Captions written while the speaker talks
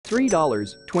$3,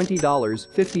 $20,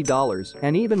 $50,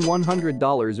 and even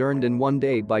 $100 earned in one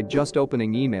day by just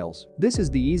opening emails. This is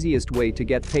the easiest way to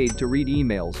get paid to read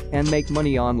emails and make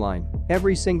money online.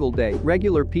 Every single day,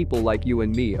 regular people like you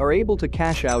and me are able to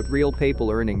cash out real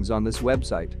PayPal earnings on this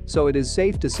website, so it is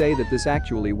safe to say that this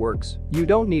actually works. You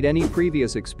don't need any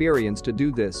previous experience to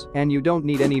do this, and you don't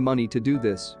need any money to do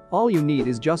this. All you need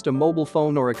is just a mobile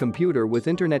phone or a computer with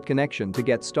internet connection to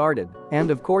get started,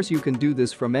 and of course you can do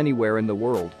this from anywhere in the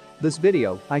world. This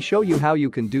video, I show you how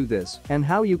you can do this and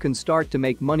how you can start to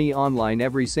make money online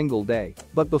every single day.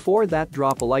 But before that,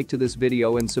 drop a like to this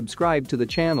video and subscribe to the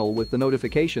channel with the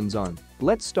notifications on.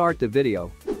 Let's start the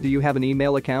video. Do you have an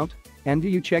email account? And do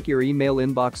you check your email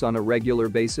inbox on a regular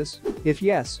basis? If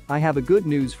yes, I have a good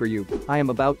news for you. I am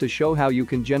about to show how you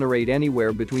can generate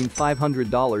anywhere between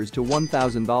 $500 to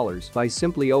 $1,000 by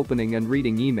simply opening and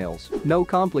reading emails. No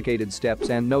complicated steps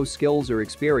and no skills or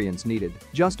experience needed.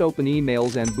 Just open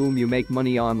emails and boom, you make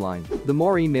money online. The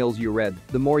more emails you read,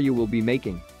 the more you will be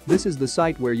making. This is the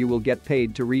site where you will get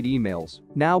paid to read emails.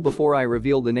 Now, before I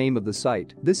reveal the name of the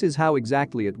site, this is how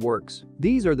exactly it works.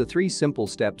 These are the 3 simple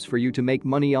steps for you to make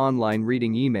money online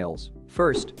reading emails.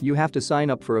 First, you have to sign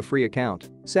up for a free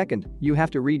account. Second, you have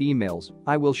to read emails.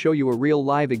 I will show you a real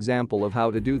live example of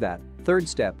how to do that. Third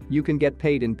step, you can get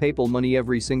paid in PayPal money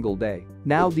every single day.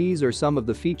 Now, these are some of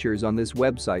the features on this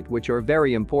website which are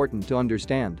very important to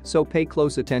understand, so pay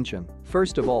close attention.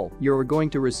 First of all, you're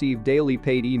going to receive daily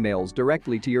paid emails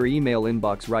directly to your email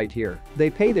inbox right here.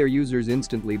 They pay their users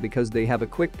instantly because they have a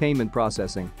quick payment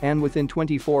processing, and within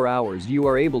 24 hours you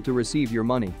are able to receive your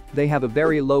money. They have a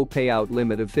very low payout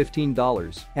limit of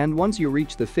 $15, and once you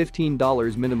reach the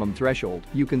 $15 minimum threshold,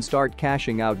 you can start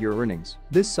cashing out your earnings.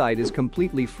 This site is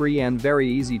completely free and very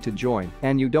easy to join,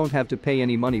 and you don't have to pay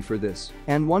any money for this.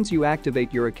 And once you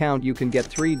activate your account, you can get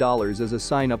 $3 as a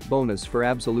sign-up bonus for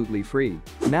absolutely free.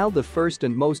 Now, the first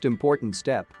and most important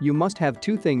step, you must have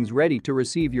 2 things ready to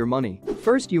receive your money.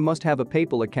 First, you must have a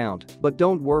PayPal account, but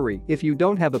don't worry, if you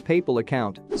don't have a PayPal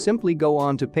account, simply go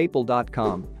on to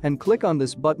paypal.com and click on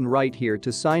this button right here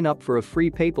to sign up for a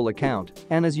free PayPal account,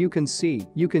 and as you can see,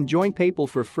 you can join PayPal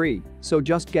for free, so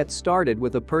just get started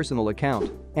with a personal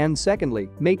account. And secondly,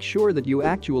 make sure that you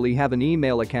actually have an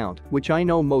email account, which I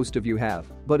know most of you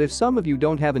have. But if some of you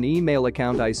don't have an email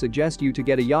account, I suggest you to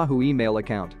get a Yahoo email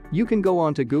account. You can go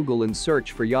on to Google and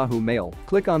search for Yahoo Mail.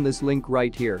 Click on this link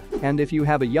right here. And if you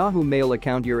have a Yahoo Mail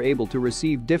account, you're able to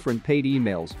receive different paid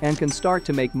emails and can start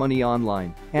to make money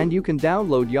online. And you can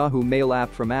download Yahoo Mail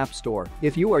app from App Store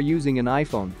if you are using an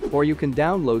iPhone, or you can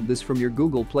download this from your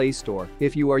Google Play Store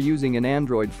if you are using an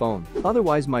Android phone.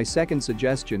 Otherwise, my second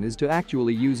suggestion is to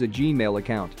actually use a Gmail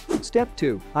account. Step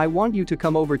 2. I want you to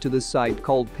come over to this site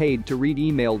called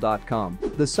paidtoreademail.com.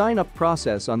 The sign-up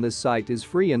process on this site is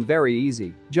free and very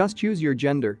easy. Just choose your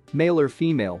gender, male or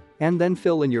female, and then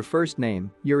fill in your first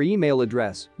name, your email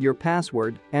address, your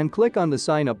password, and click on the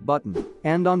sign up button.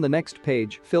 And on the next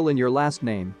page, fill in your last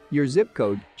name, your zip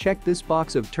code, check this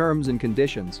box of terms and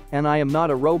conditions, and I am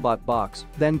not a robot box,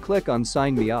 then click on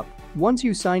sign me up. Once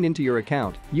you sign into your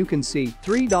account, you can see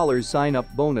 $3 sign-up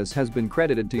bonus has been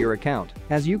credited to your account.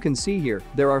 As you can see here,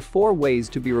 there are 4 ways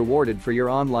to be rewarded for your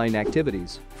online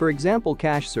activities. For example,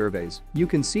 cash surveys. You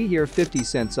can see here 50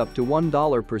 cents up to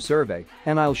 $1 per survey,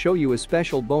 and I'll show you a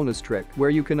special bonus trick where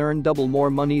you can earn double more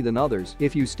money than others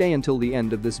if you stay until the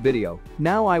end of this video.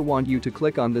 Now I want you to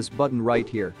click on this button right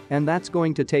here, and that's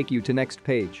going to take you to next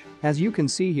page. As you can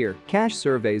see here, cash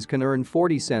surveys can earn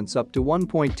 40 cents up to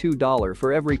 $1.2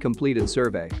 for every completed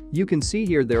survey. You can see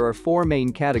here there are 4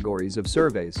 main categories of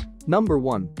surveys. Number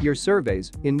 1, your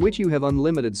surveys, in which you have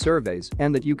unlimited surveys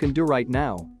and that you can do right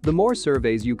now. The more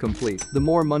surveys you complete, the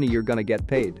more money you're gonna get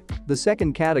paid. The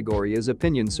second category is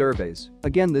opinion surveys.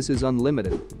 Again, this is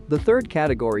unlimited. The third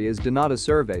category is Donata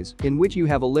surveys, in which you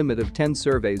have a limit of 10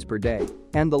 surveys per day.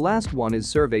 And the last one is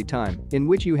survey time, in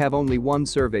which you have only 1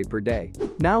 survey per day.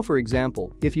 Now, for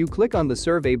example, if you click on the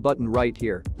survey button right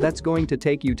here, that's going to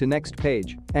take you to next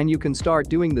page, and you can start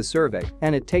doing the survey,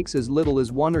 and it takes as little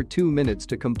as 1 or 2 minutes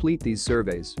to complete these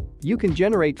surveys. You can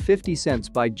generate 50 cents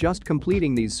by just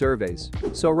completing these surveys.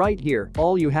 So right here,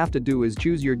 all you have to do is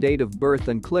choose your date of birth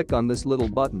and click on this little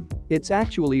button. It's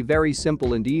actually very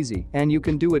simple and easy, and you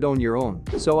can do it on your own.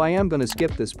 So I am gonna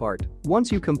skip this part.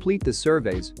 Once you complete the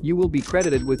surveys, you will be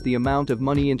credited with the amount of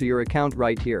money into your account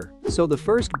right here. So the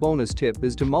first bonus tip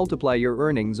is to multiply your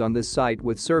earnings on this site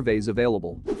with surveys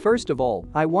available. First of all,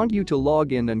 I want you to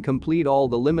log in and complete all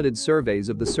the limited surveys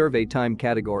of the survey time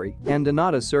category and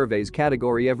Anata surveys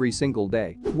category every single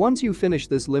day. Once you finish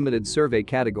this limited survey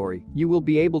category, you will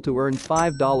be able to earn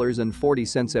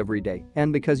 $5.40 every day.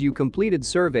 And because you completed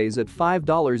surveys at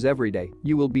 $5 every day,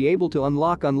 you will be able to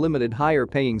unlock unlimited higher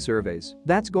paying surveys.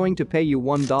 That's going to pay you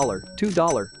 $1,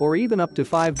 $2, or even up to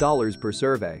 $5 per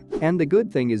survey. And the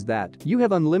good thing is that you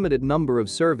have unlimited number of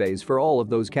surveys for all of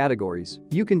those categories.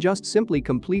 You can just simply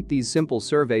complete these simple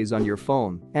surveys on your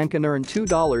phone and can earn $2,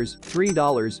 $3,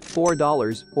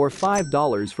 $4, or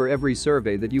 $5 for every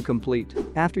survey that you complete.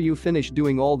 After you finish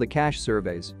doing all the cash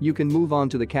surveys, you can move on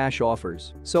to the cash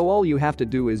offers. So all you have to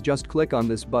do is just click on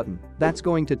this button. That's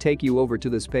going to take you over to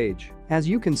this page. As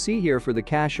you can see here, for the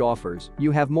cash offers,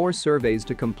 you have more surveys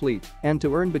to complete and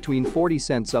to earn between 40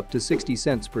 cents up to 60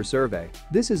 cents per survey.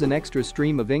 This is an extra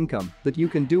stream of income that you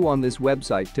can do on this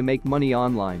website to make money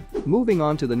online. Moving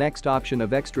on to the next option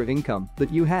of extra income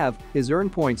that you have is earn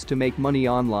points to make money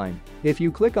online. If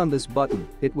you click on this button,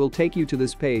 it will take you to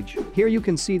this page. Here you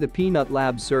can see the Peanut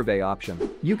Labs survey option.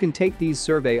 You can take these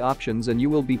survey options and you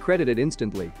will be credited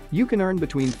instantly. You can earn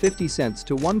between 50 cents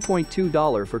to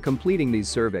 $1.2 for completing these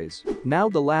surveys. Now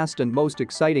the last and most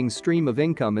exciting stream of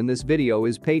income in this video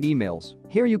is paid emails.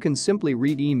 Here you can simply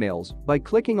read emails by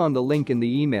clicking on the link in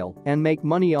the email and make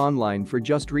money online for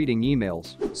just reading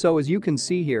emails. So as you can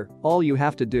see here, all you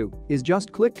have to do is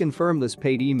just click confirm this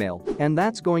paid email and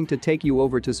that's going to take you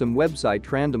over to some website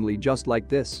randomly just like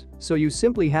this. So you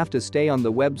simply have to stay on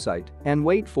the website and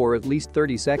wait for at least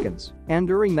 30 seconds. And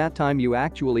during that time you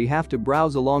actually have to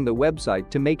browse along the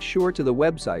website to make sure to the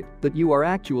website that you are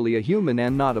actually a human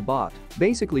and not a bot.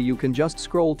 Basically you can just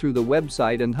scroll through the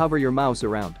website and hover your mouse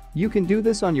around. You can do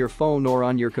this on your phone or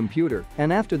on your computer,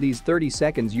 and after these 30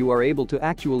 seconds you are able to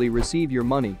actually receive your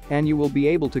money and you will be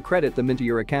able to credit them into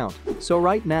your account. So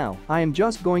right now, I am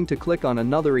just going to click on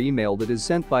another email that is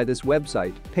sent by this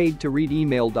website,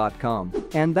 paidtoreademail.com,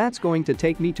 and that's going to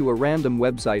take me to a random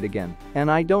website again,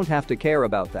 and I don't have to care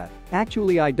about that.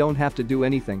 Actually, I don't have to do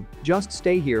anything, just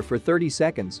stay here for 30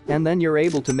 seconds and then you're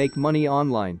able to make money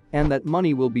online and that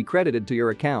money will be credited to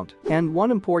your account. And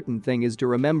one important thing is to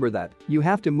remember that you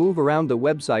have to move around the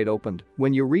website opened.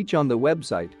 When you reach on the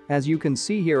website, as you can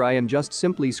see here, I am just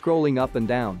simply scrolling up and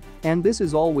down. And this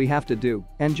is all we have to do,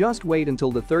 and just wait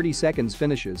until the 30 seconds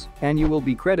finishes and you will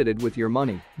be credited with your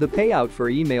money. The payout for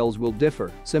emails will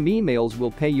differ. Some emails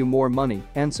will pay you more money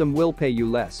and some will pay you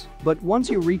less. But once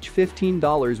you reach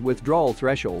 $15 withdrawal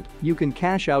threshold, you can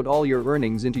cash out all your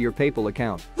earnings into your PayPal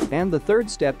account. And the third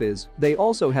step is, they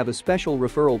also have a special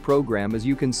referral program as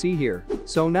you can see here.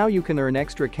 So now you can earn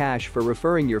extra cash for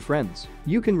referring your friends.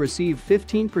 You can receive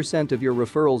 15% of your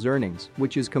referrals earnings,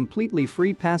 which is completely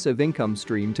free passive income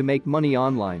stream to make money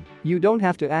online. You don't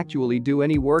have to actually do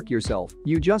any work yourself,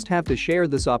 you just have to share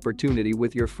this opportunity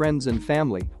with your friends and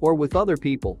family or with other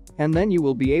people, and then you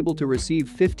will be able to receive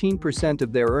 15%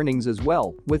 of their earnings as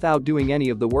well without doing any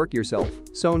of the work yourself.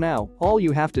 So now, all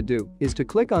you have to do is to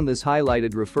click on this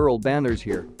highlighted referral banners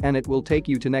here and it will take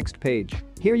you to next page.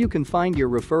 Here you can find your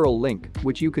referral link,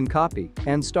 which you can copy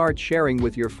and start sharing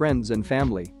with your friends and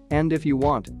family. And if you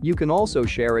want, you can also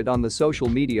share it on the social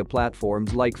media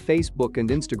platforms like Facebook and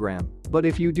Instagram. But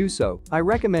if you do so, I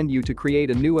recommend you to create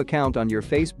a new account on your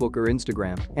Facebook or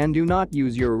Instagram and do not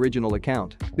use your original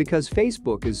account, because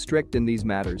Facebook is strict in these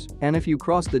matters, and if you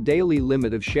cross the daily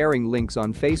limit of sharing links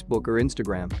on Facebook or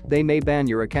Instagram, they may ban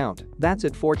your account. That's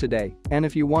it for today, and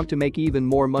if you want to make even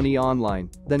more money online,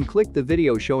 then click the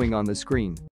video showing on the screen.